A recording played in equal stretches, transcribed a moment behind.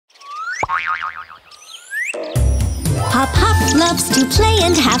Hop loves to play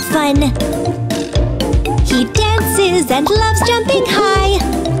and have fun. He dances and loves jumping high.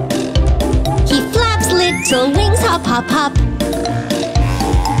 He flaps little wings, hop, hop, hop.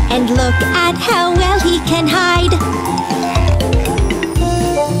 And look at how well he can hide.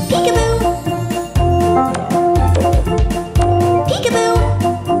 Peekaboo! Peekaboo!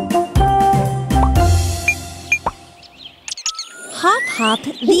 Hop Hop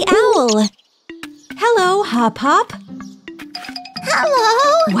the owl. Hello, Hop Hop.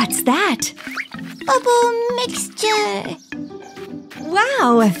 Hello! What's that? Bubble mixture.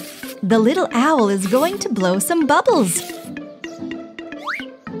 Wow! The little owl is going to blow some bubbles.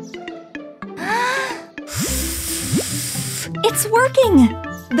 It's working!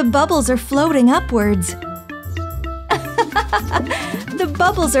 The bubbles are floating upwards. The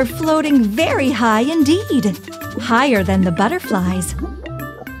bubbles are floating very high indeed. Higher than the butterflies.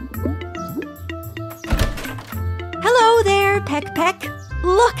 Hello there, Peck Peck.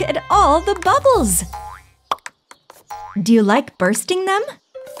 Look at all the bubbles. Do you like bursting them?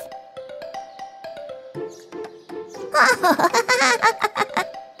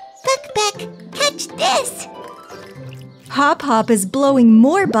 Peck Peck, catch this! Hop Hop is blowing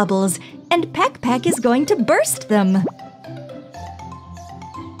more bubbles, and Peck Peck is going to burst them.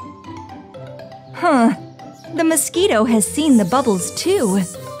 Huh. The mosquito has seen the bubbles too.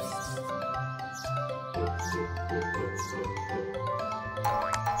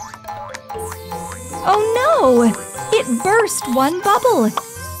 Oh no! It burst one bubble!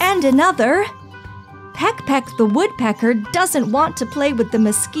 And another! Peck Peck the woodpecker doesn't want to play with the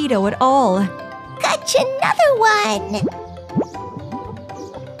mosquito at all. Catch another one!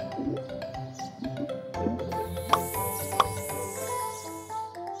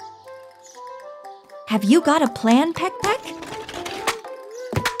 Have you got a plan, Peck Peck?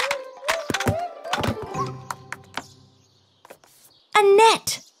 A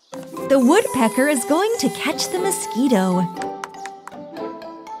net! The woodpecker is going to catch the mosquito.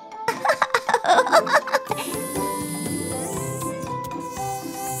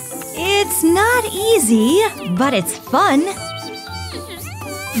 It's not easy, but it's fun.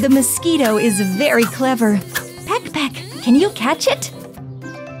 The mosquito is very clever. Peck Peck, can you catch it?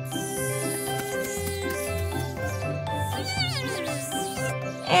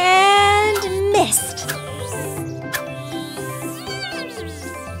 And missed.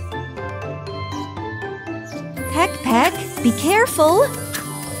 Peck Peck, be careful.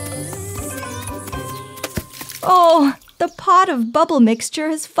 Oh, the pot of bubble mixture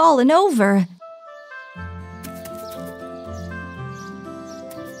has fallen over.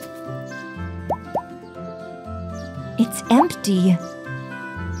 It's empty.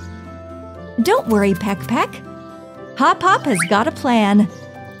 Don't worry, Peck Peck. Hop Hop has got a plan.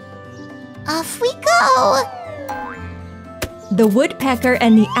 Off we go! The woodpecker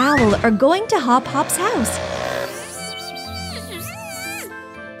and the owl are going to Hop Hop's house.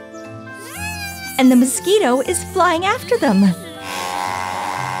 And the mosquito is flying after them.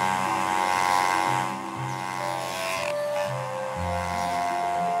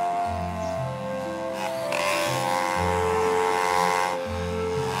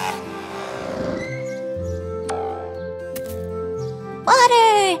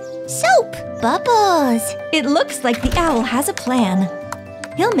 Water! Soap! Bubbles! It looks like the owl has a plan.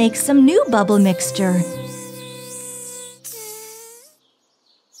 He'll make some new bubble mixture.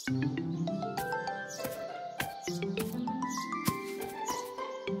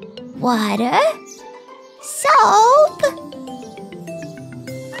 Water, soap.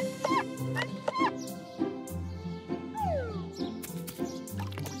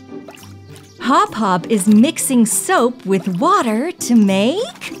 Hop Hop is mixing soap with water to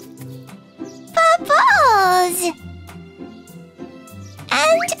make Bubbles!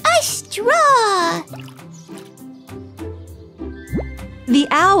 And a straw. The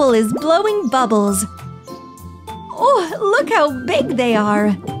owl is blowing bubbles. Oh, look how big they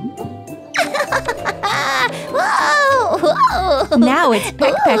are. Whoa! Whoa! Now it's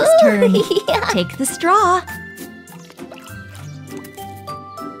Peck Peck's turn. Yeah. Take the straw.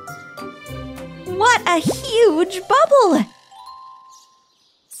 What a huge bubble!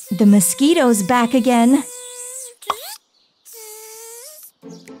 The mosquito's back again.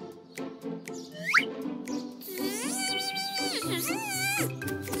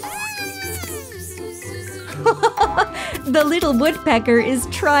 The little woodpecker is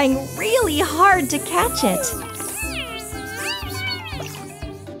trying really hard to catch it.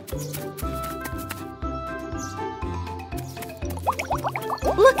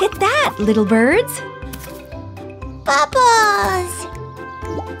 Look at that, little birds. Bubbles!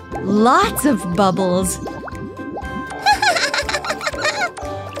 Lots of bubbles.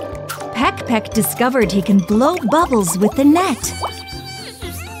 Peck discovered he can blow bubbles with the net.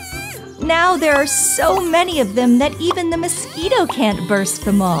 Now there are so many of them that even the mosquito can't burst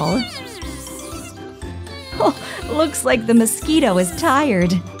them all. Oh, looks like the mosquito is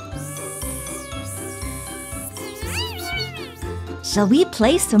tired. Shall we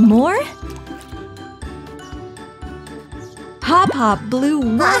play some more? Hop blew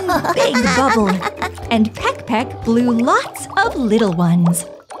one big bubble, and Peck blew lots of little ones.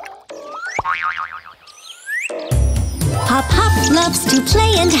 Hop loves to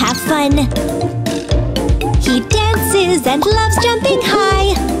play and have fun. He dances and loves jumping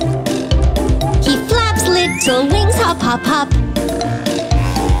high. He flaps little wings, hop, hop, hop.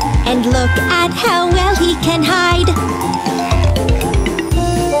 And look at how well he can hide.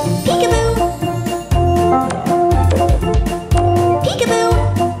 Peekaboo! Peekaboo!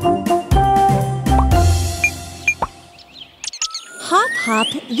 Hop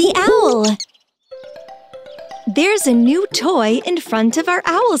the owl. There's a new toy in front of our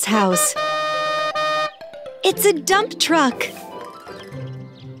owl's house. It's a dump truck.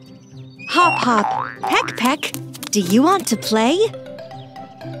 Hop, Peck, do you want to play?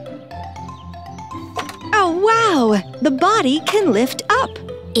 Oh, wow! The body can lift up.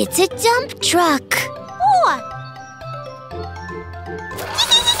 It's a dump truck.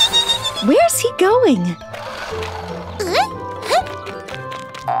 Where's he going?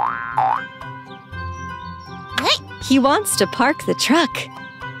 He wants to park the truck.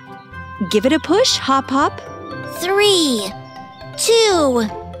 Give it a push, Hop. 3, 2,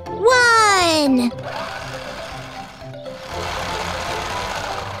 1.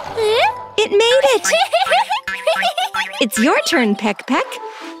 It made it! It's your turn, Peck. Peck.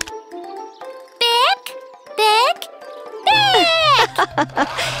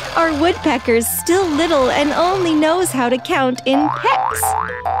 Our woodpecker's still little and only knows how to count in pecks.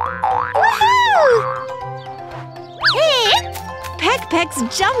 Woohoo! Peck's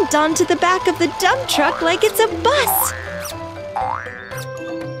jumped onto the back of the dump truck like it's a bus.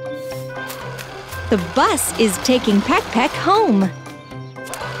 The bus is taking Peck home.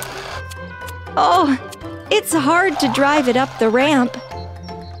 Oh, it's hard to drive it up the ramp.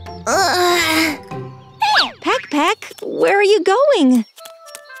 Peck, where are you going?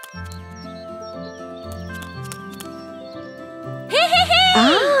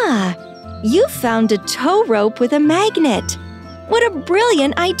 Ah, you found a tow rope with a magnet. What a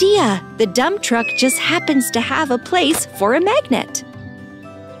brilliant idea! The dump truck just happens to have a place for a magnet.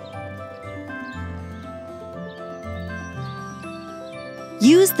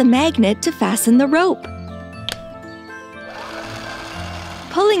 Use the magnet to fasten the rope.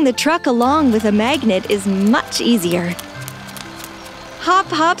 Pulling the truck along with a magnet is much easier.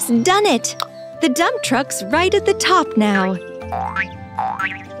 Hop's done it! The dump truck's right at the top now.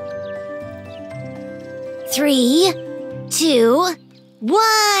 3, 2,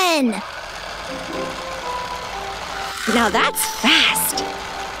 1. Now that's fast!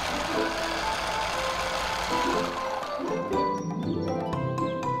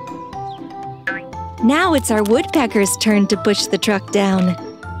 Now it's our woodpecker's turn to push the truck down.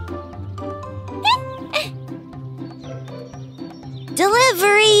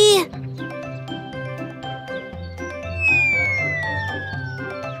 Delivery!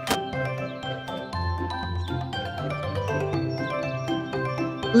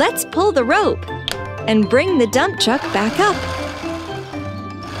 Let's pull the rope and bring the dump truck back up.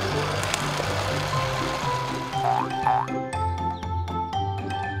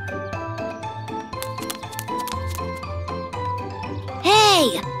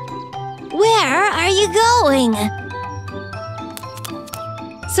 Hey! Where are you going?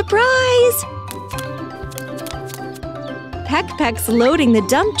 Surprise! Peck's loading the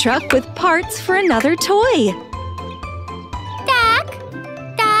dump truck with parts for another toy. Duck!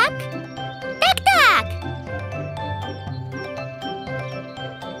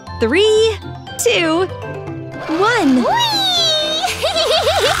 3, 2, 1.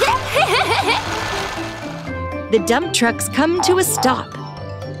 The dump truck's come to a stop.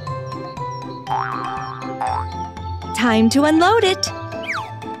 Time to unload it.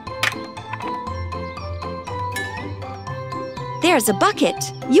 There's a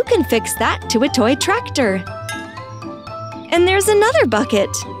bucket. You can fix that to a toy tractor. And there's another bucket.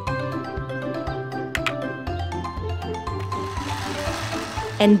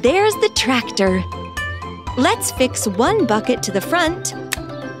 And there's the tractor. Let's fix one bucket to the front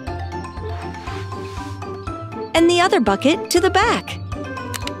and the other bucket to the back.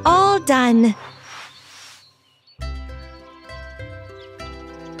 All done.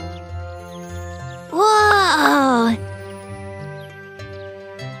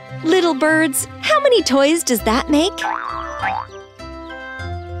 little birds. How many toys does that make?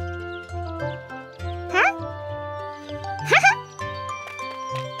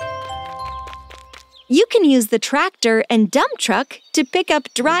 You can use the tractor and dump truck to pick up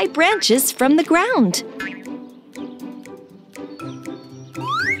dry branches from the ground.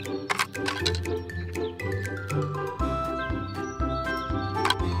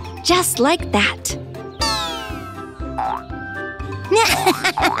 Just like that.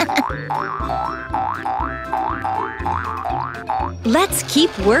 Let's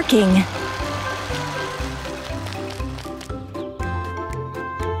keep working.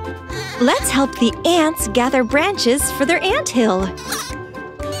 Let's help the ants gather branches for their anthill.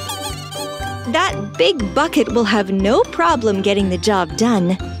 That big bucket will have no problem getting the job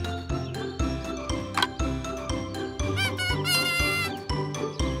done.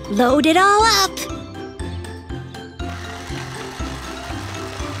 Load it all up!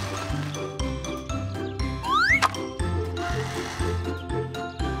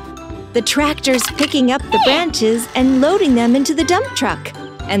 The tractor's picking up the branches and loading them into the dump truck.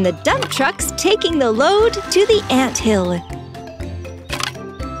 And the dump truck's taking the load to the anthill.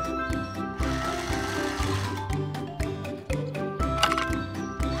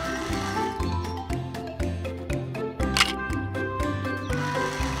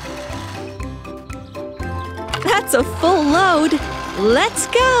 That's a full load. Let's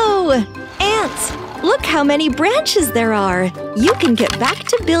go! Ants, look how many branches there are. You can get back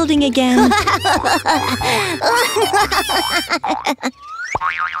to building again.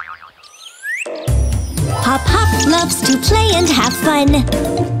 Hop loves to play and have fun.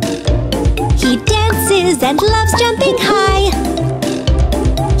 He dances and loves jumping high.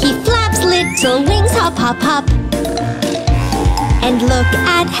 He flaps little wings, hop, hop, hop. And look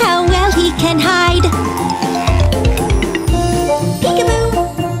at how well he can hide. Peekaboo!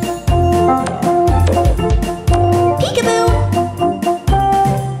 Peekaboo!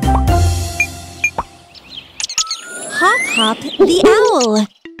 Hop Hop the owl.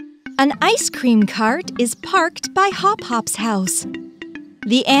 An ice cream cart is parked by Hop Hop's house.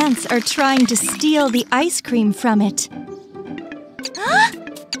 The ants are trying to steal the ice cream from it.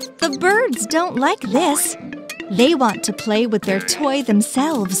 The birds don't like this. They want to play with their toy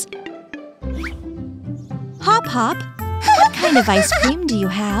themselves. Hop Hop, what kind of ice cream do you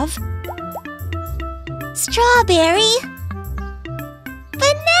have? Strawberry.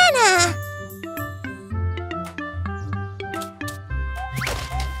 Banana.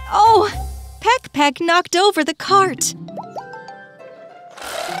 Oh, Peck knocked over the cart.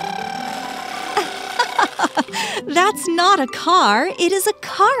 That's not a car, it is a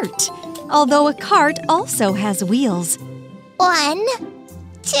cart. Although a cart also has wheels. 1,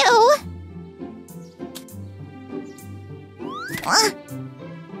 2.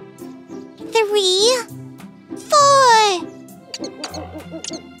 3, 4.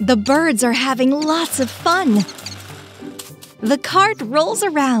 The birds are having lots of fun. The cart rolls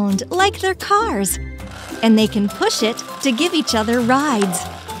around like they're cars, and they can push it to give each other rides.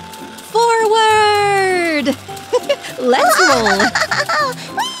 Forward! Let's roll.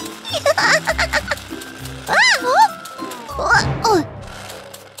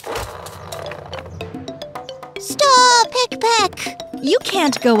 Stop, Peck. You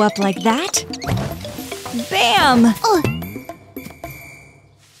can't go up like that. Bam!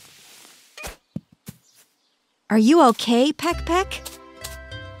 Are you okay, Peck?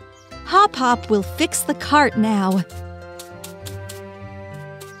 Hop Hop will fix the cart now.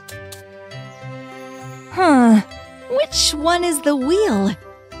 Which one is the wheel?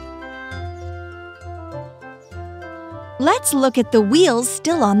 Let's look at the wheels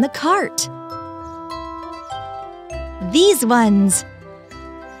still on the cart. These ones.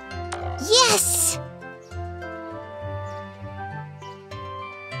 Yes!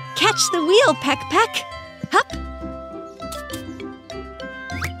 Catch the wheel, Peck. Hup!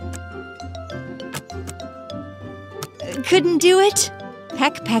 Couldn't do it?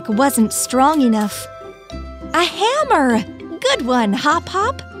 Peck wasn't strong enough. A hammer! Good one, Hop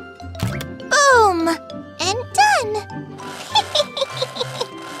Hop. Boom! And done!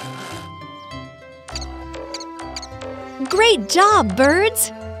 Great job,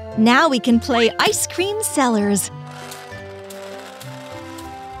 birds! Now we can play ice cream sellers.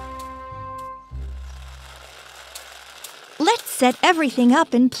 Let's set everything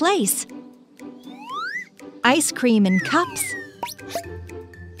up in place. Ice cream in cups.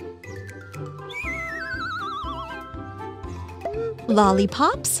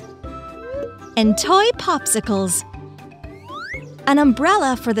 Lollipops. And toy popsicles. An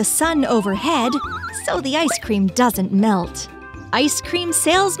umbrella for the sun overhead so the ice cream doesn't melt. Ice cream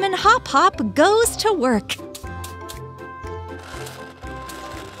salesman Hop Hop goes to work.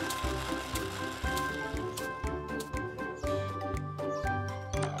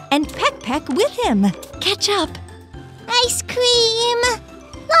 And Peck Peck with him. Catch up. Ice cream!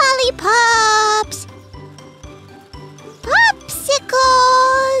 Lollipops!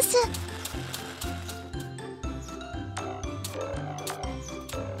 Popsicles!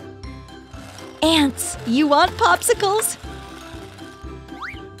 Ants, you want popsicles?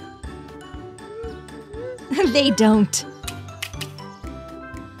 They don't.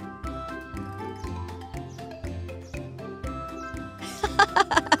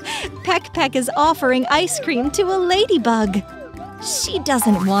 Peck Peck is offering ice cream to a ladybug. She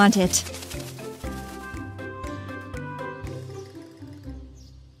doesn't want it.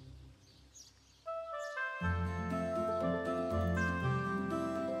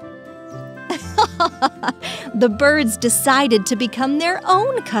 The birds decided to become their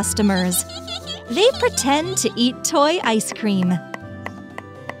own customers. They pretend to eat toy ice cream.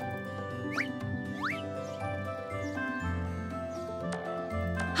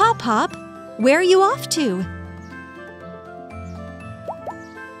 Hop Hop, where are you off to?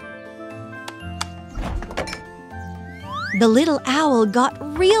 The little owl got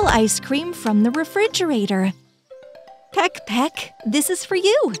real ice cream from the refrigerator. Peck Peck, this is for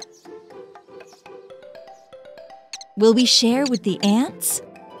you. Will we share with the ants?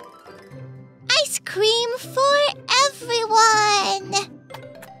 Ice cream for everyone!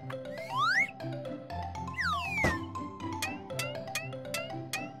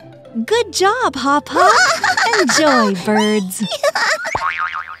 Good job, Hop Hop. Enjoy, birds.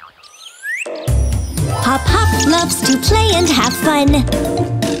 Hop Hop loves to play and have fun.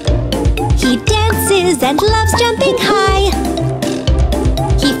 He dances and loves jumping high.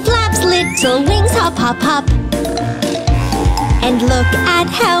 He flaps little wings, hop, hop, hop. And look at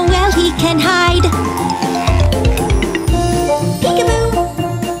how well he can hide. Peekaboo!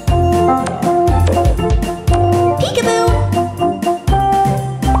 Peekaboo!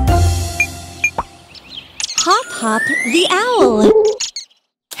 Hop Hop the owl.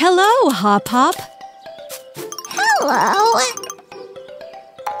 Hello, Hop Hop. Hello!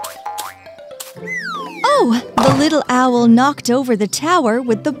 Oh, the little owl knocked over the tower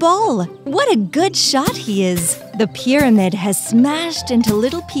with the ball. What a good shot he is. The pyramid has smashed into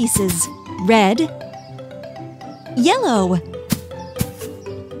little pieces. Red, yellow.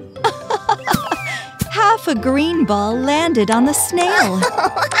 Half a green ball landed on the snail.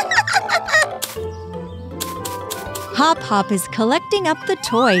 Hop Hop is collecting up the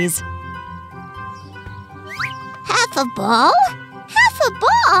toys. Half a ball? Half a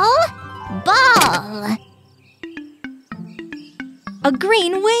ball? Ball! A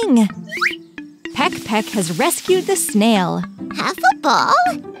green wing. Peck Peck has rescued the snail. Half a ball?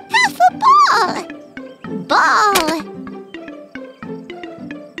 Half a ball! Ball!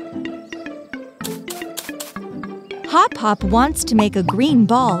 Hop Hop wants to make a green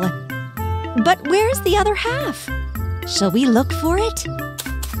ball. But where's the other half? Shall we look for it?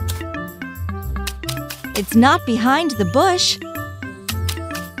 It's not behind the bush.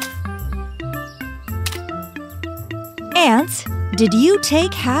 Ants, did you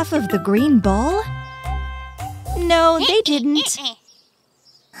take half of the green ball? No, they didn't.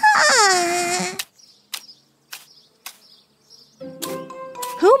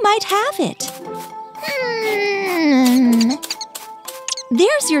 Who might have it?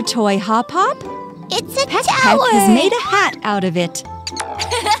 There's your toy, Hop Hop. It's a Peck tower! Peck has made a hat out of it. 2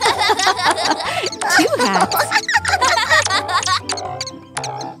 hats.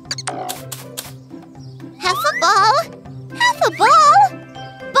 Half a ball? Half a ball?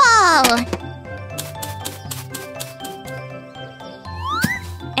 Ball!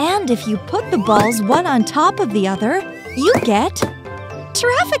 And if you put the balls one on top of the other, you get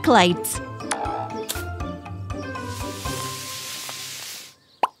traffic lights.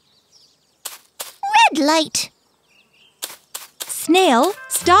 Red light! Snail,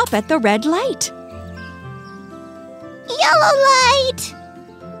 stop at the red light. Yellow light!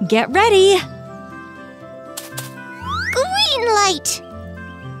 Get ready. Green light!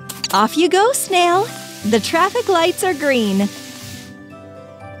 Off you go, Snail. The traffic lights are green.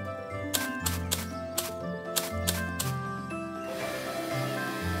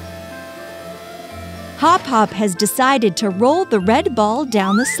 Hop Hop has decided to roll the red ball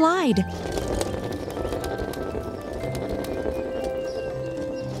down the slide.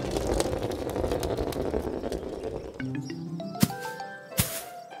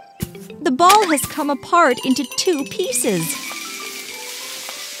 The ball has come apart into 2 pieces.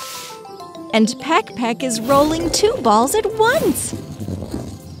 And Peck is rolling 2 balls at once.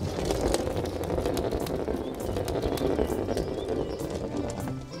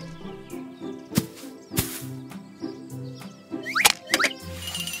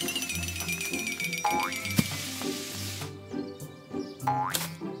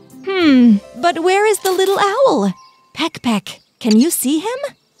 But where is the little owl? Peck, can you see him?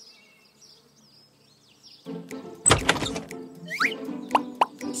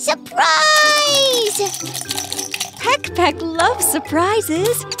 Surprise! Peck loves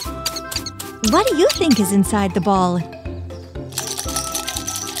surprises. What do you think is inside the ball?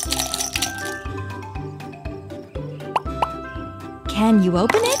 Can you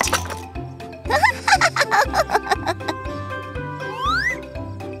open it?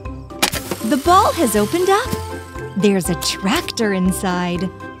 The ball has opened up. There's a tractor inside.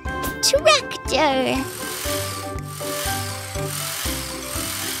 Tractor!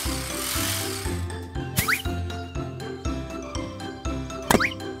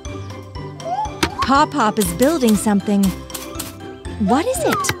 Pop is building something. What is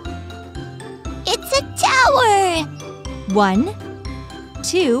it? It's a tower! 1,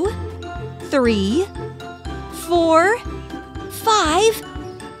 2, 3, 4, 5,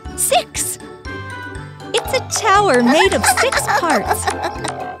 6. It's a tower made of 6 parts.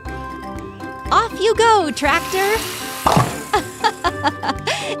 Off you go, tractor!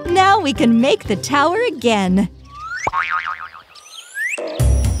 Now we can make the tower again.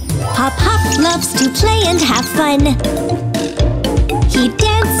 Pop loves to play and have fun. He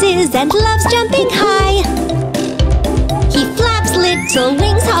dances and loves jumping high. He flaps little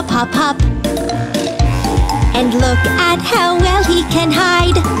wings, hop, hop, hop. And look at how well he can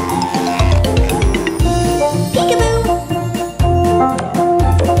hide. Peekaboo!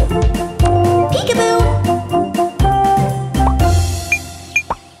 Peekaboo!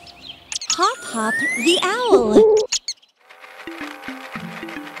 Hop, the owl.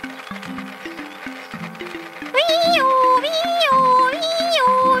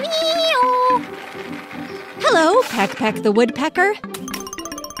 Hello, Peck the woodpecker.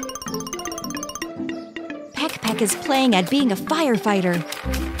 Peck is playing at being a firefighter.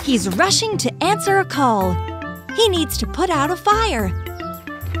 He's rushing to answer a call. He needs to put out a fire.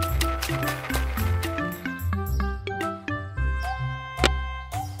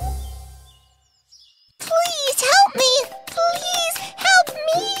 Please help me! Please help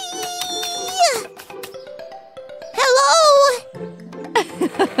me! Hello?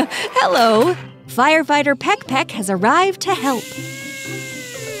 Hello. Firefighter Peck has arrived to help.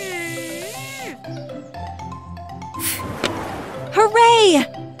 Hooray!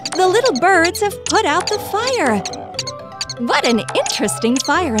 The little birds have put out the fire. What an interesting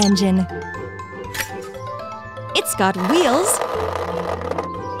fire engine. It's got wheels,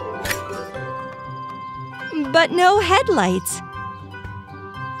 but no headlights.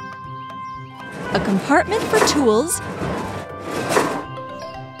 A compartment for tools,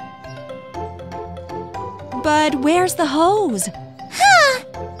 but where's the hose? Huh!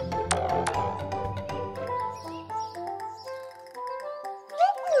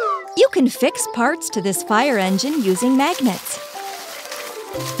 You can fix parts to this fire engine using magnets.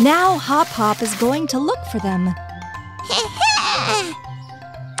 Now Hop is going to look for them.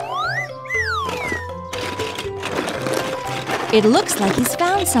 It looks like he's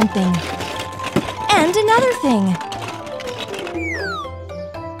found something. And another thing.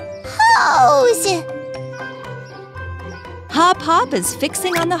 Hose! Hop is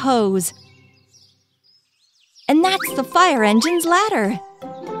fixing on the hose. And that's the fire engine's ladder.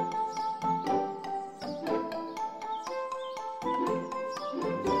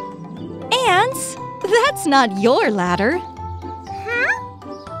 Ants? That's not your ladder. Huh?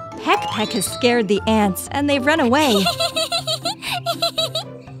 Peck has scared the ants and they've run away.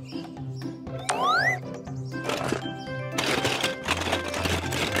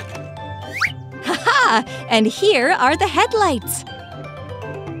 Ha-ha! And here are the headlights.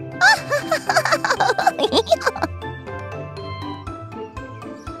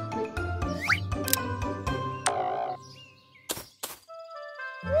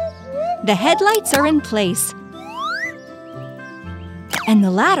 The headlights are in place. And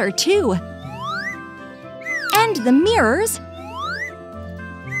the ladder, too. And the mirrors.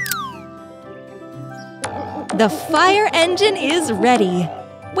 The fire engine is ready.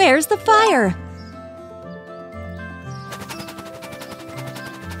 Where's the fire?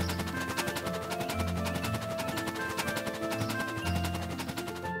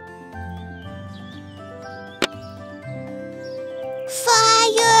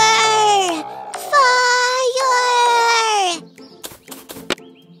 Fire! Fire!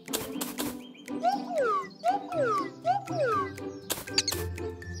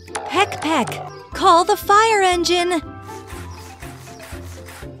 Peck, call the fire engine.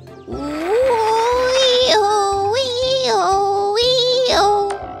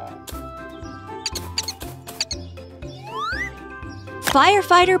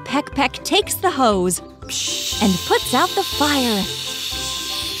 Firefighter Peck takes the hose and puts out the fire.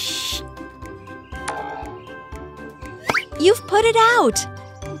 You've put it out!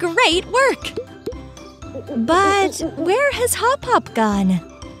 Great work! But where has Hop Hop gone?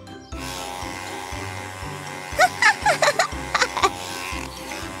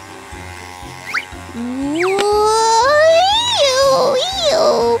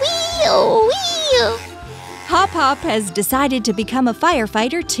 Hop Hop has decided to become a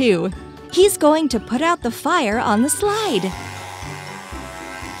firefighter too. He's going to put out the fire on the slide.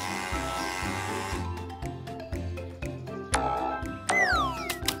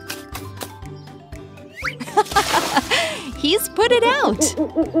 He's put it out.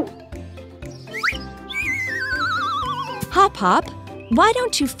 Hop Hop, why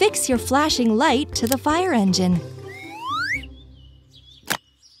don't you fix your flashing light to the fire engine?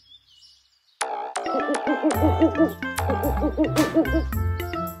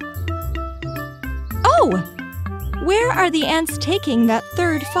 Oh! Where are the ants taking that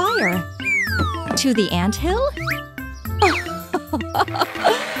third fire? To the anthill?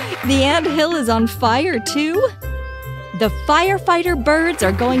 The anthill is on fire too? The firefighter birds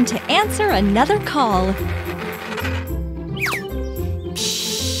are going to answer another call.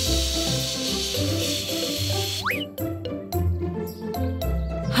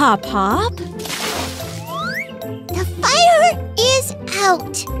 Hop Hop? The fire is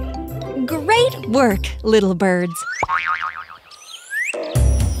out. Great work, little birds.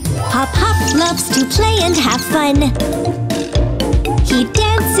 Hop Hop loves to play and have fun. He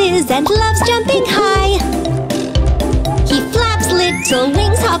dances and loves jumping high. He flaps little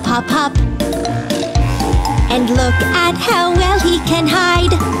wings, hop, hop, hop. And look at how well he can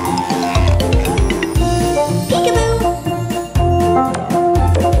hide. Peekaboo!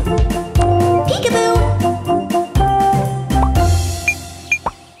 Peekaboo!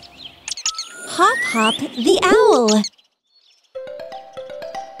 Hop Hop the owl.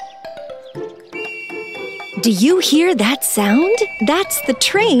 Do you hear that sound? That's the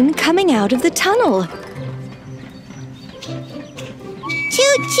train coming out of the tunnel.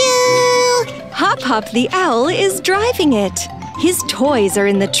 Choo-choo! Hop Hop the owl is driving it. His toys are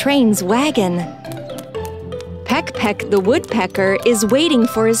in the train's wagon. Peck the woodpecker is waiting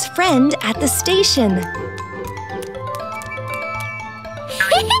for his friend at the station.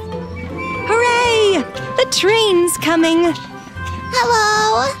 Hooray! The train's coming.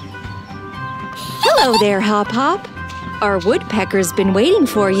 Hello! Hello there, Hop Hop. Our woodpecker's been waiting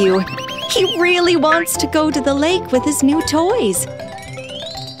for you. He really wants to go to the lake with his new toys.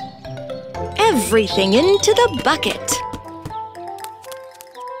 Everything into the bucket.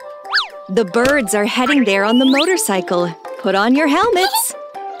 The birds are heading there on the motorcycle. Put on your helmets.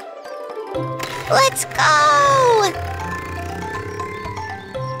 Let's go!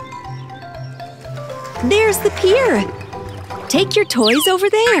 There's the pier. Take your toys over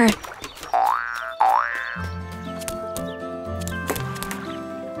there.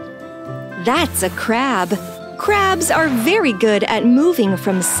 That's a crab. Crabs are very good at moving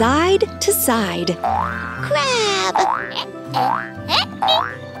from side to side. Crab!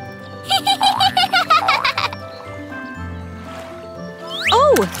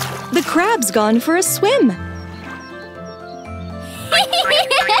 Oh, the crab's gone for a swim.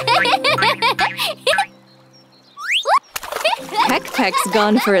 Peck's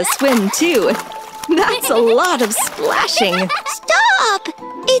gone for a swim too. That's a lot of splashing. Stop!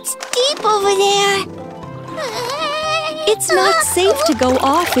 It's deep over there. It's not safe to go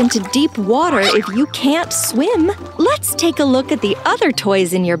off into deep water if you can't swim. Let's take a look at the other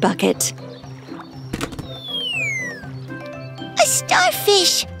toys in your bucket. A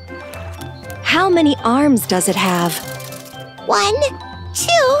starfish. How many arms does it have? 1, 2,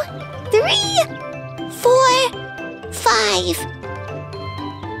 3, 4, 5.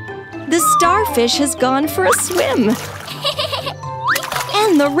 The starfish has gone for a swim.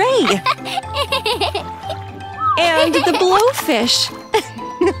 And the ray. And the blowfish.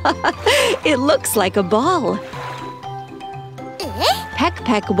 It looks like a ball.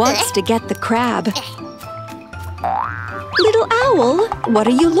 Peck wants to get the crab. Little owl, what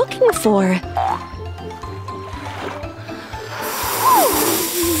are you looking for?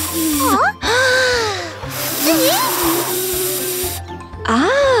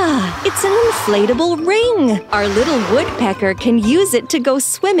 Ah, it's an inflatable ring. Our little woodpecker can use it to go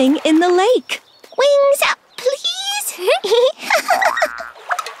swimming in the lake. Wings up, please.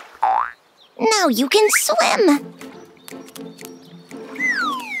 Now you can swim.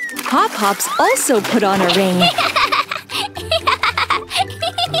 Hop-Hop's also put on a ring.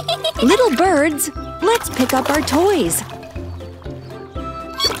 Little birds, let's pick up our toys.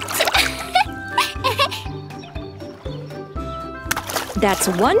 That's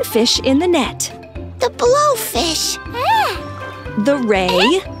one fish in the net. The blowfish. The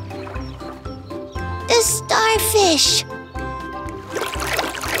ray. The starfish.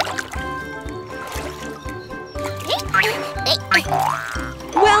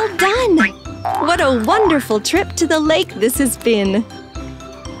 Well done! What a wonderful trip to the lake this has been.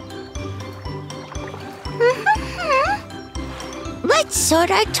 Let's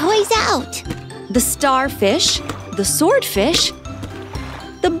sort our toys out. The starfish, the swordfish,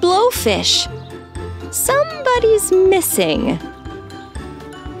 the blowfish. Somebody's missing.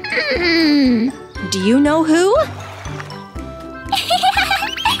 Do you know who?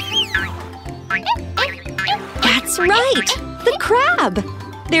 That's right! The crab!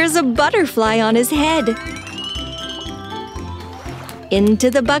 There's a butterfly on his head. Into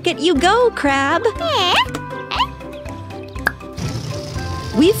the bucket you go, crab!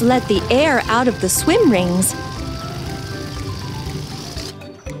 We've let the air out of the swim rings.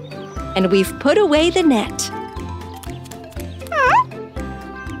 And we've put away the net.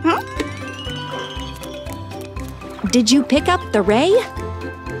 Did you pick up the ray?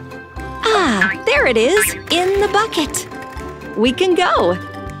 Ah, there it is, in the bucket. We can go.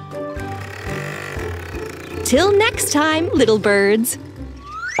 Till next time, little birds.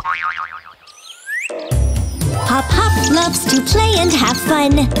 Hop-Hop loves to play and have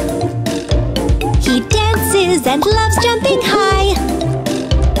fun. He dances and loves jumping high.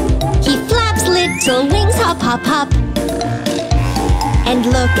 He flaps little wings, hop, hop, hop. And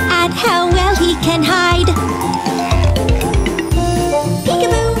look at how well he can hide.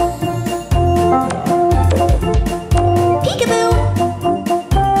 Peekaboo! Peekaboo!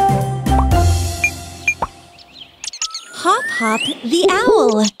 Hop-Hop the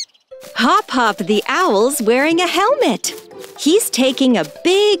owl. Hop-Hop the owl's wearing a helmet. He's taking a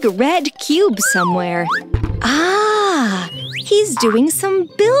big red cube somewhere. Ah, he's doing some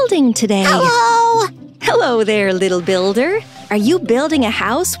building today. Hello! Hello there, little builder. Are you building a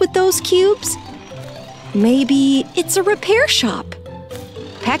house with those cubes? Maybe it's a repair shop.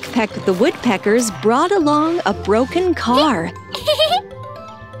 Peck-Peck the woodpeckers brought along a broken car.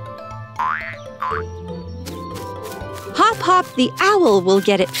 Hop-Hop the owl will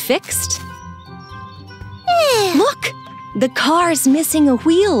get it fixed. Look! The car's missing a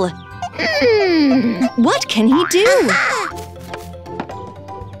wheel. What can he do?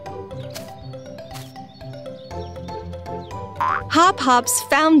 Hop-Hop's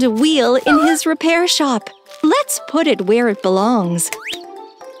found a wheel in his repair shop. Let's put it where it belongs.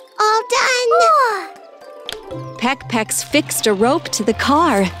 All done! Peck-Peck's fixed a rope to the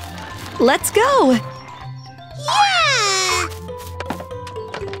car. Let's go! Yeah!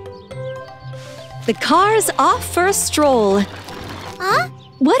 The car's off for a stroll. Huh?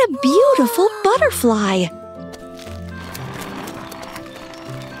 What a beautiful butterfly!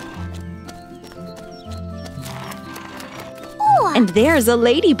 And there's a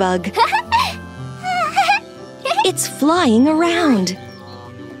ladybug. It's flying around.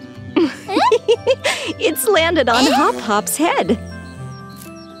 It's landed on Hop-Hop's head.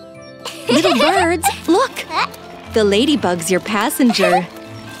 Little birds, look! The ladybug's your passenger.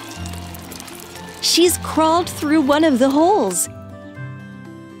 She's crawled through one of the holes.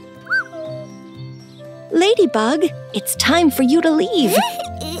 Ladybug, it's time for you to leave.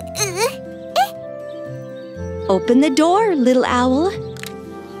 Open the door, little owl.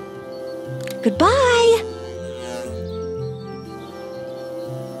 Goodbye.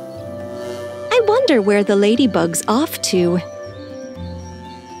 I wonder where the ladybug's off to.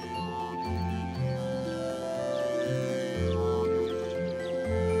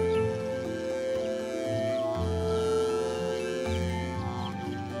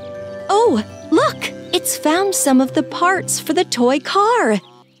 Oh, look! It's found some of the parts for the toy car.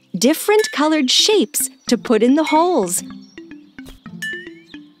 Different colored shapes to put in the holes.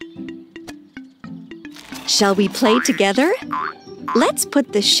 Shall we play together? Let's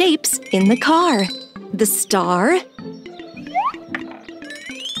put the shapes in the car. The star,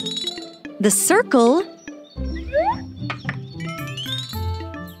 the circle,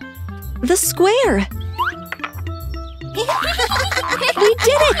 the square. We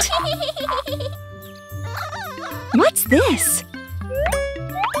did it! What's this?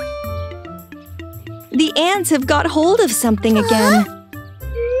 The ants have got hold of something again.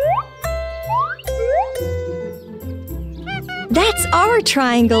 That's our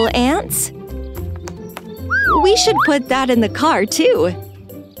triangle, ants. We should put that in the car, too.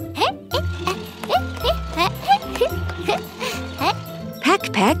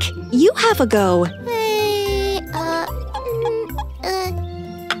 Peck, you have a go.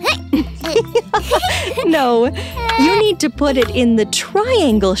 No, you need to put it in the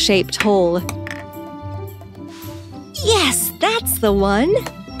triangle-shaped hole. Yes, that's the one.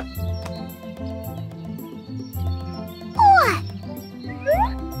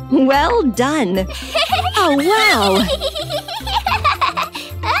 Well done. Oh, wow.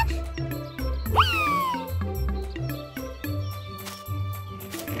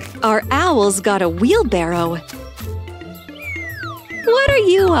 Our owl's got a wheelbarrow. What are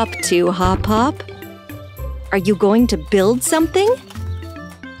you up to, Hop Hop? Are you going to build something?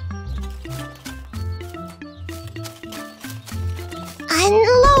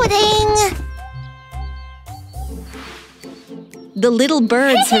 Unloading! The little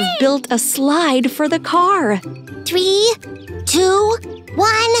birds have built a slide for the car. 3, 2, 1.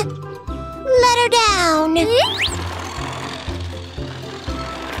 Let her down.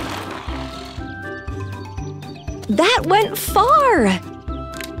 That went far.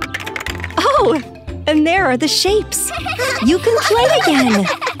 Oh, and there are the shapes. You can play again.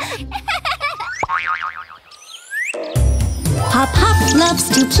 Hop Hop loves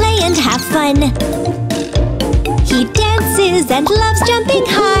to play and have fun. He dances and loves jumping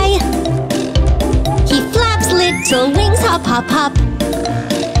high. He flaps little wings, hop, hop, hop.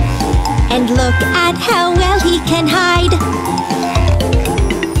 And look at how well he can hide.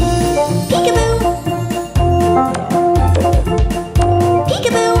 Peekaboo!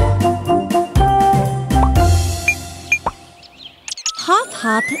 Peekaboo! Hop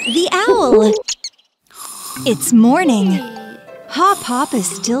Hop the owl. It's morning. Hop Hop is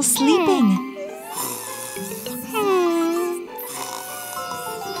still sleeping.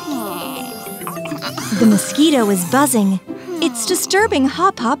 The mosquito is buzzing. It's disturbing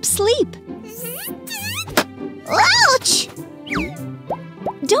Hop Hop's sleep. Ouch!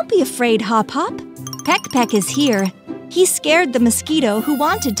 Don't be afraid, Hop Hop. Peck is here. He scared the mosquito who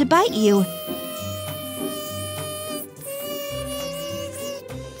wanted to bite you.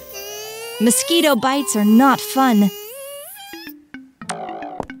 Mosquito bites are not fun.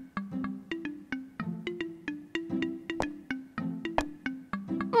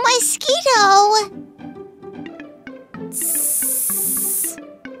 Mosquito!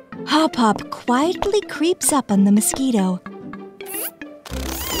 Hop Hop quietly creeps up on the mosquito.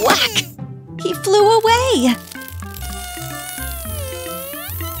 Whack! He flew away!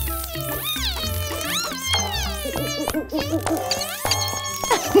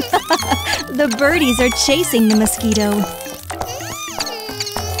 The birdies are chasing the mosquito.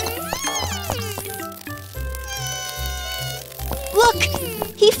 Look!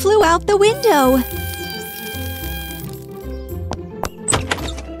 He flew out the window.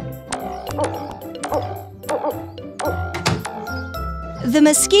 The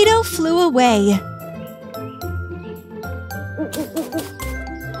mosquito flew away.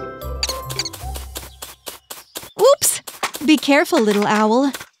 Whoops! Be careful, little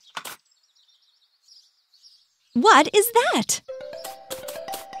owl. What is that?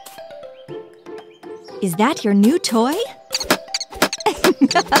 Is that your new toy?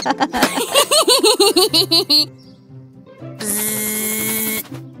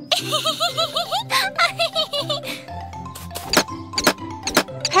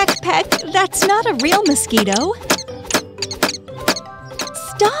 Peck, that's not a real mosquito.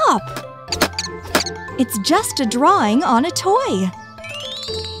 Stop! It's just a drawing on a toy.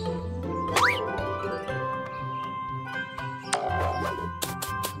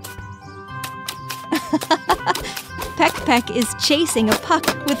 Peck is chasing a puck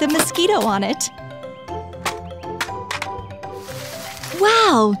with a mosquito on it.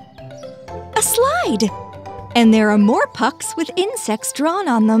 Wow! A slide! And there are more pucks with insects drawn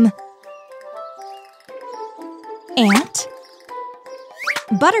on them. Ant,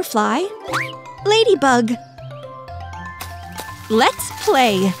 butterfly, ladybug. Let's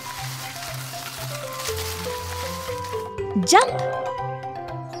play. Jump.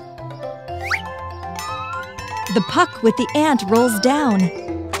 The puck with the ant rolls down.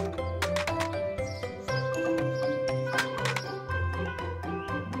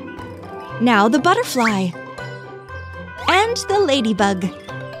 Now the butterfly. And the ladybug.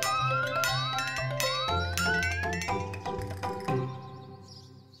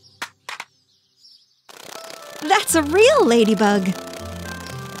 That's a real ladybug.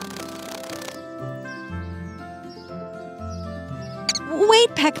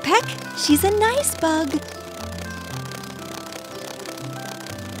 Wait, Peck, she's a nice bug.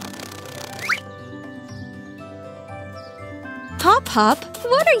 Hop,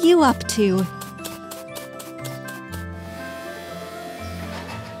 what are you up to?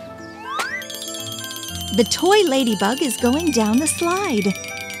 The toy ladybug is going down the slide.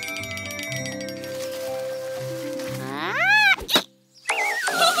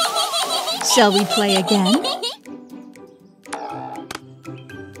 Shall we play again?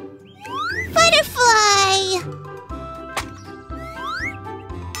 Butterfly!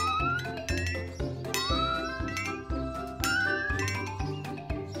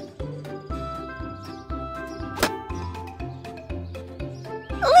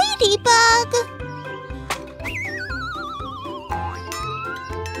 Ladybug!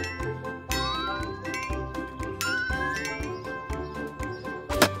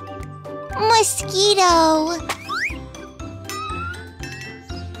 Mosquito!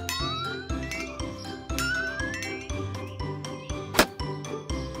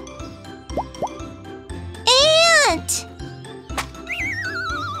 Ant!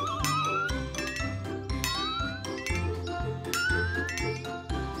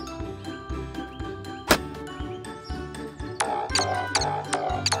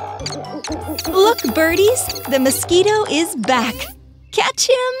 Look, birdies, the mosquito is back. Catch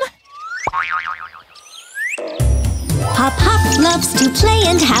him! Hop Hop loves to play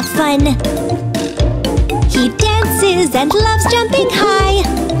and have fun. He dances and loves jumping high.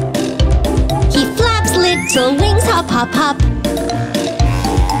 He flaps little wings, hop, hop, hop.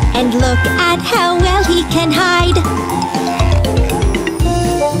 And look at how well he can hide.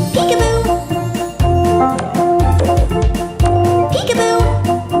 Peekaboo! Peekaboo!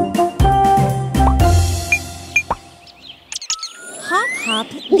 Hop Hop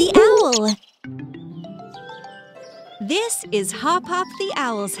the owl. This is Hop Hop the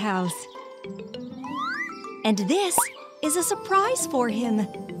owl's house. And this is a surprise for him.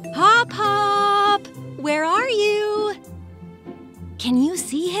 Hop Hop, where are you? Can you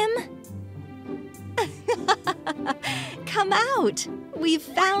see him? Come out, we've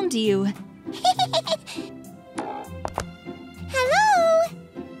found you. Hello!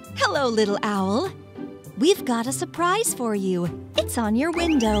 Hello, little owl. We've got a surprise for you. It's on your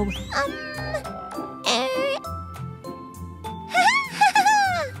window.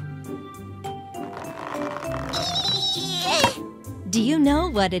 Do you know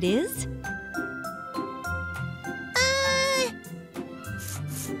what it is?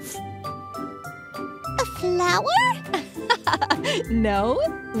 A flower? No.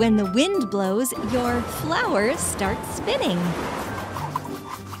 When the wind blows, your flower starts spinning.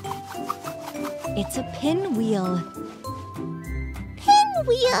 It's a pinwheel.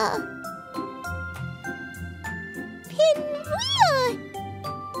 Pinwheel! Pinwheel!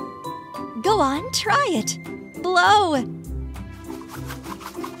 Go on, try it. Blow.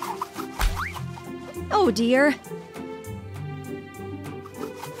 Oh dear.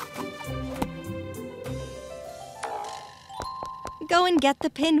 Go and get the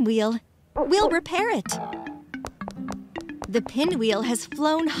pinwheel. We'll repair it. The pinwheel has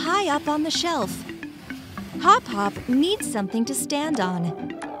flown high up on the shelf. Hop Hop needs something to stand on.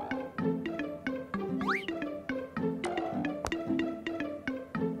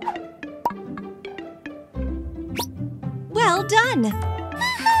 Well done!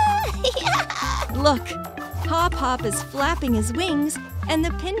 Look, Hop Hop is flapping his wings and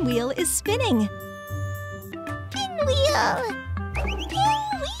the pinwheel is spinning. Pinwheel!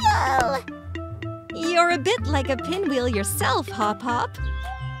 Pinwheel! You're a bit like a pinwheel yourself, Hop Hop.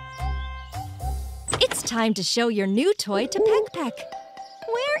 It's time to show your new toy to Peck Peck.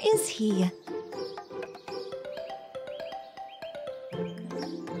 Where is he?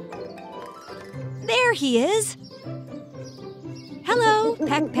 There he is. Hello,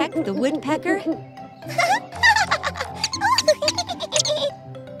 Peck Peck the woodpecker.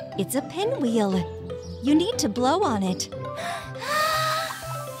 It's a pinwheel. You need to blow on it.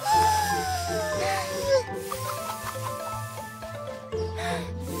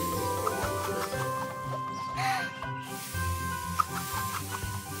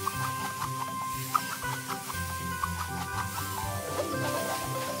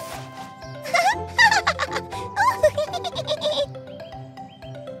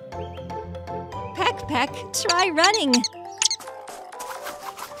 Peck Peck, try running.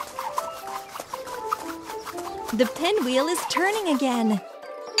 The pinwheel is turning again.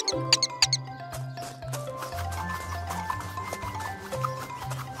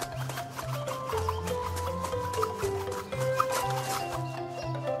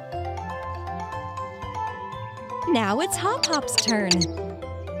 Now it's Hop Hop's turn.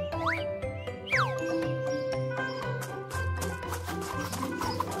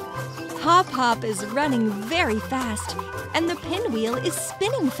 Hop Hop is running very fast, and the pinwheel is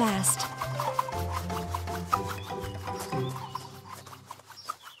spinning fast.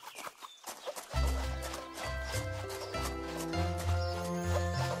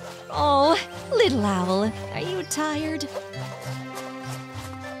 Oh, little owl, are you tired?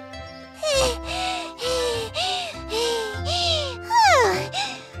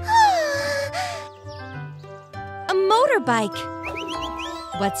 A motorbike!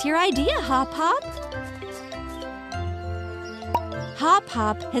 What's your idea, Hop Hop? Hop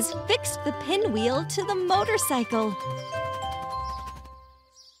Hop has fixed the pinwheel to the motorcycle.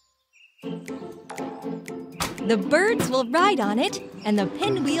 The birds will ride on it, and the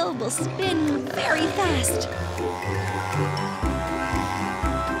pinwheel will spin very fast.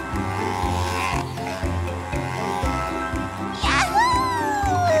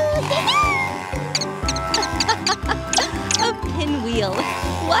 A pinwheel!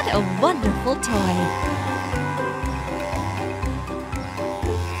 What a wonderful toy!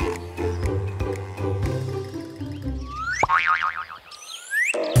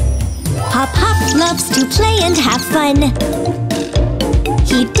 Hop Hop loves to play and have fun.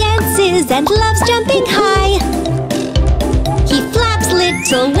 He dances and loves jumping high. He flaps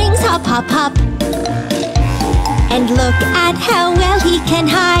little wings, hop, hop, hop. And look at how well he can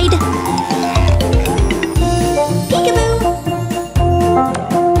hide. Peekaboo!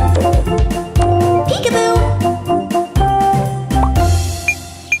 Peekaboo!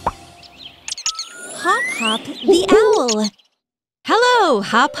 Hop Hop the owl. Hello,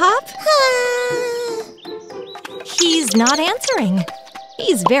 Hop Hop. He's not answering.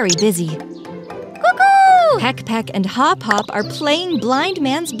 He's very busy. Cuckoo! Peck Peck and Hop Hop are playing blind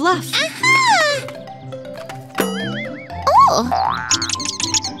man's bluff. Oh!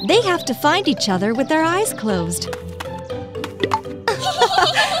 They have to find each other with their eyes closed.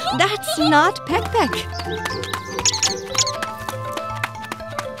 That's not Peck Peck.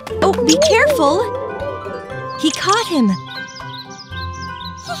 Oh, be careful! He caught him.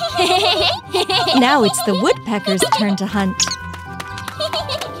 Now it's the woodpecker's turn to hunt.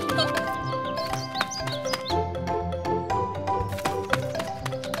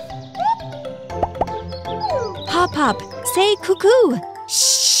 Hop Hop, say cuckoo.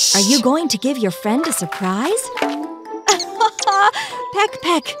 Shh. Are you going to give your friend a surprise? Peck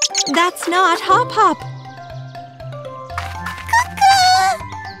Peck, that's not Hop Hop.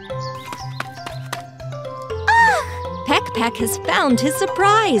 Peck Peck has found his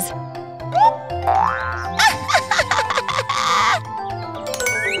surprise.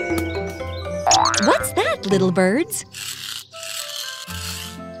 What's that, little birds?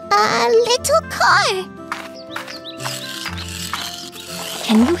 A little car.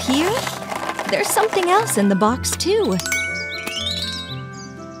 Can you hear? There's something else in the box, too.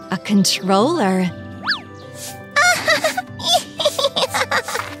 A controller.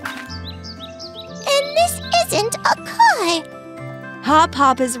 And this isn't a car. Hop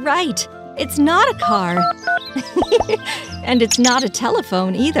Hop is right. It's not a car. And it's not a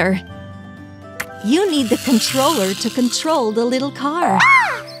telephone either. You need the controller to control the little car.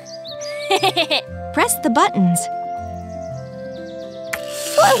 Press the buttons.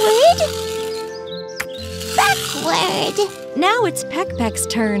 Forward. Backward. Now it's Peck Peck's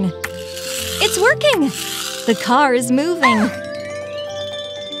turn. It's working. The car is moving.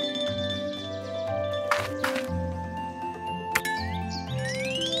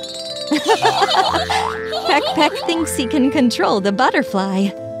 Peck Peck thinks he can control the butterfly.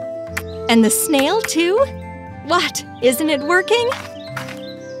 And the snail, too? What? Isn't it working?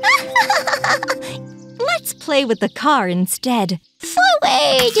 Let's play with the car instead.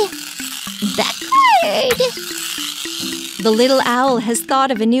 Forward. Backward. The little owl has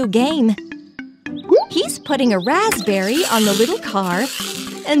thought of a new game. He's putting a raspberry on the little car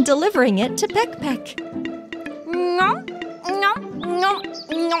and delivering it to Peck Peck.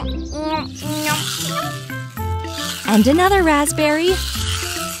 And another raspberry.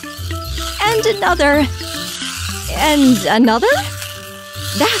 And another. And another?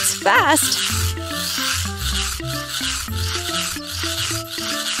 That's fast.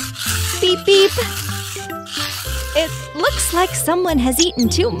 Beep, beep. It looks like someone has eaten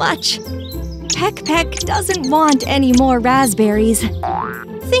too much. Peck Peck doesn't want any more raspberries.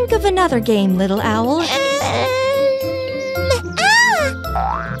 Think of another game, little owl.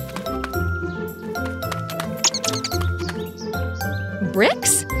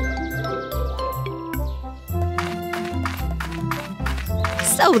 Bricks?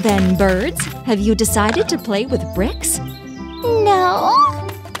 So then, birds, have you decided to play with bricks? No.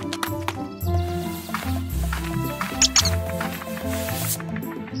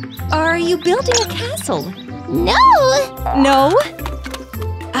 Are you building a castle? No! No?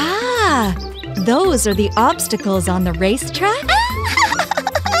 Ah, those are the obstacles on the racetrack?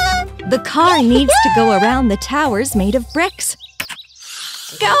 The car needs to go around the towers made of bricks.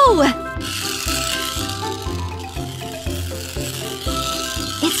 Go!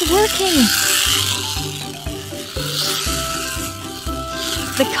 It's working!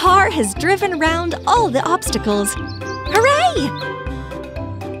 The car has driven around all the obstacles. Hooray!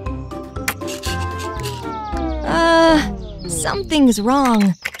 Something's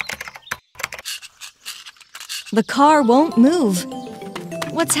wrong. The car won't move.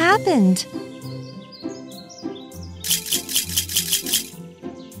 What's happened?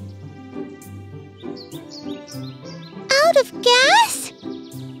 Out of gas?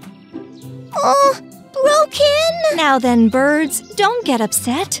 Oh, broken! Now then, birds, don't get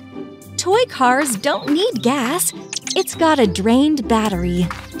upset. Toy cars don't need gas. It's got a drained battery.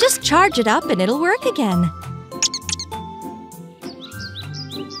 Just charge it up and it'll work again.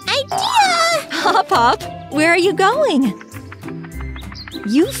 Idea! Hop, Hop, where are you going?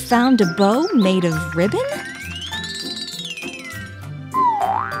 You found a bow made of ribbon?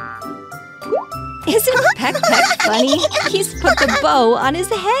 Isn't Peck Peck funny? He's put the bow on his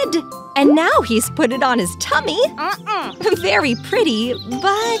head. And now he's put it on his tummy. Very pretty,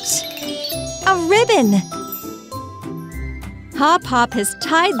 but a ribbon. Hop Hop has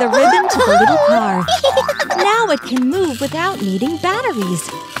tied the ribbon to the little car. Now it can move without needing batteries.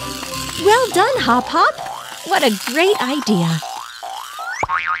 Well done, Hop Hop. What a great idea.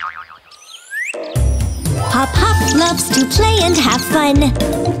 Hop Hop loves to play and have fun.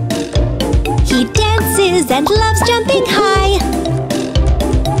 He dances and loves jumping high.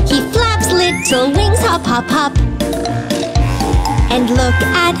 He flaps little wings, hop, hop, hop. And look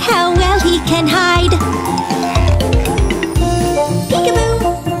at how well he can hide. Peekaboo!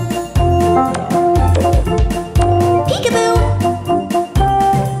 Peekaboo!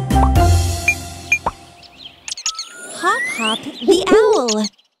 Hop Hop the owl.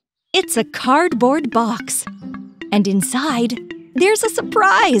 It's a cardboard box. And inside, there's a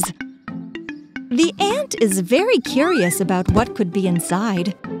surprise. The ant is very curious about what could be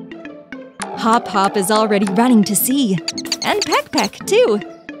inside. Hop Hop is already running to see. And Peck Peck, too.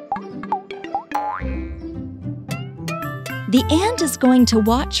 The ant is going to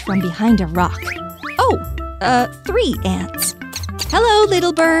watch from behind a rock. Oh, 3 ants. Hello,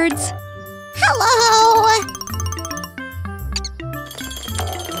 little birds. Hello!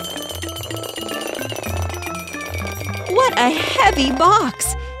 What a heavy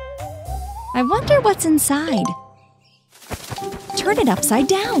box! I wonder what's inside. Turn it upside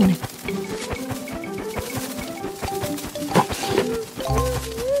down.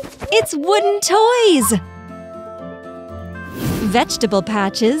 It's wooden toys! Vegetable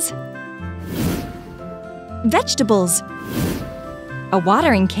patches. Vegetables. A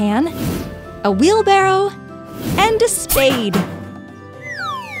watering can. A wheelbarrow. And a spade.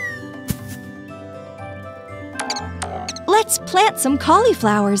 Let's plant some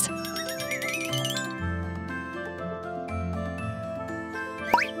cauliflowers.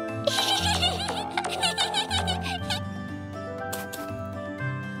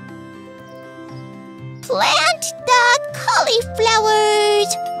 Plant the cauliflowers!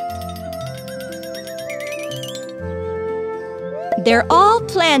 They're all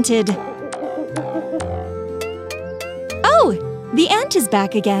planted. Oh, the ant is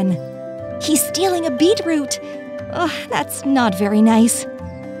back again. He's stealing a beetroot. Oh, that's not very nice.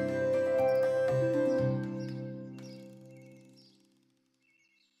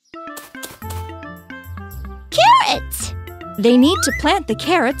 Carrots! They need to plant the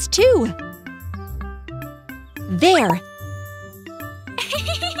carrots too. There.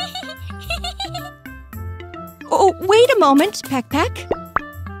 Oh, wait a moment, Peck Peck.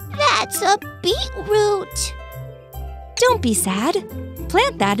 That's a beetroot. Don't be sad.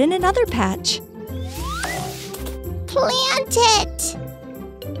 Plant that in another patch. Plant it.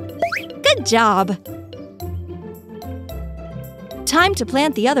 Good job. Time to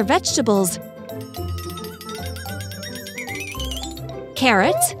plant the other vegetables.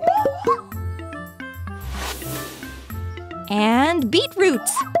 Carrots. And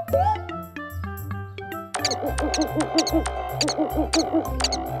beetroots.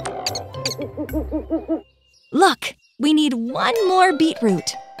 Look, we need one more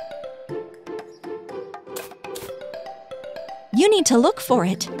beetroot. You need to look for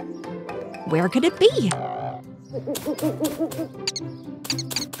it. Where could it be?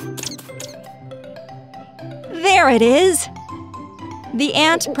 There it is. The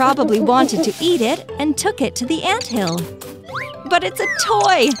ant probably wanted to eat it and took it to the anthill. But it's a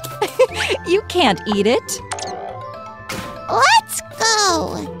toy! You can't eat it. Let's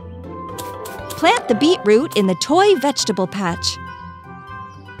go! Plant the beetroot in the toy vegetable patch.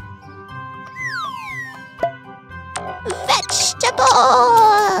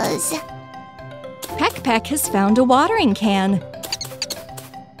 Vegetables! Peck has found a watering can.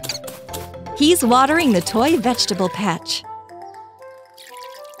 He's watering the toy vegetable patch.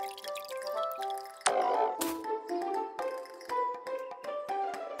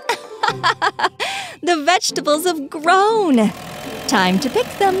 The vegetables have grown! Time to pick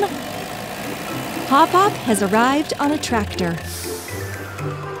them! Pop has arrived on a tractor.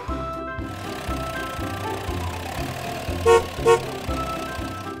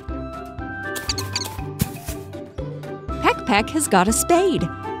 Peck has got a spade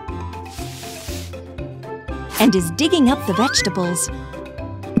and is digging up the vegetables.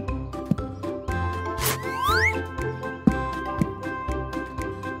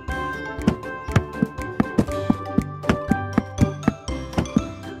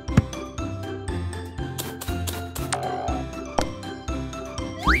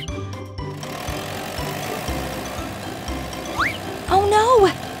 Oh no!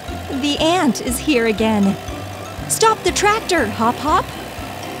 The ant is here again. Stop the tractor, Hop.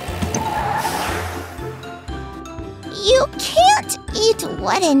 You can't eat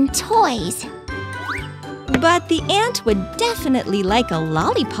wooden toys. But the ant would definitely like a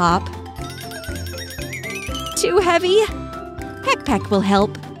lollipop. Too heavy? Peck will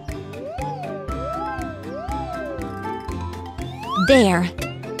help. There.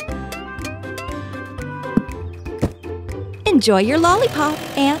 Enjoy your lollipop,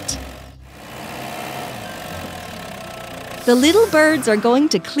 Ant. The little birds are going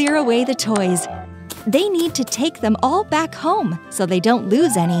to clear away the toys. They need to take them all back home so they don't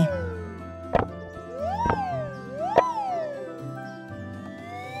lose any.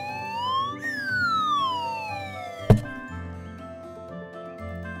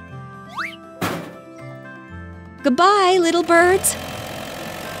 Goodbye, little birds.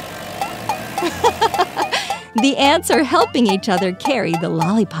 The ants are helping each other carry the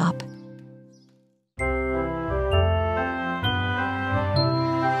lollipop.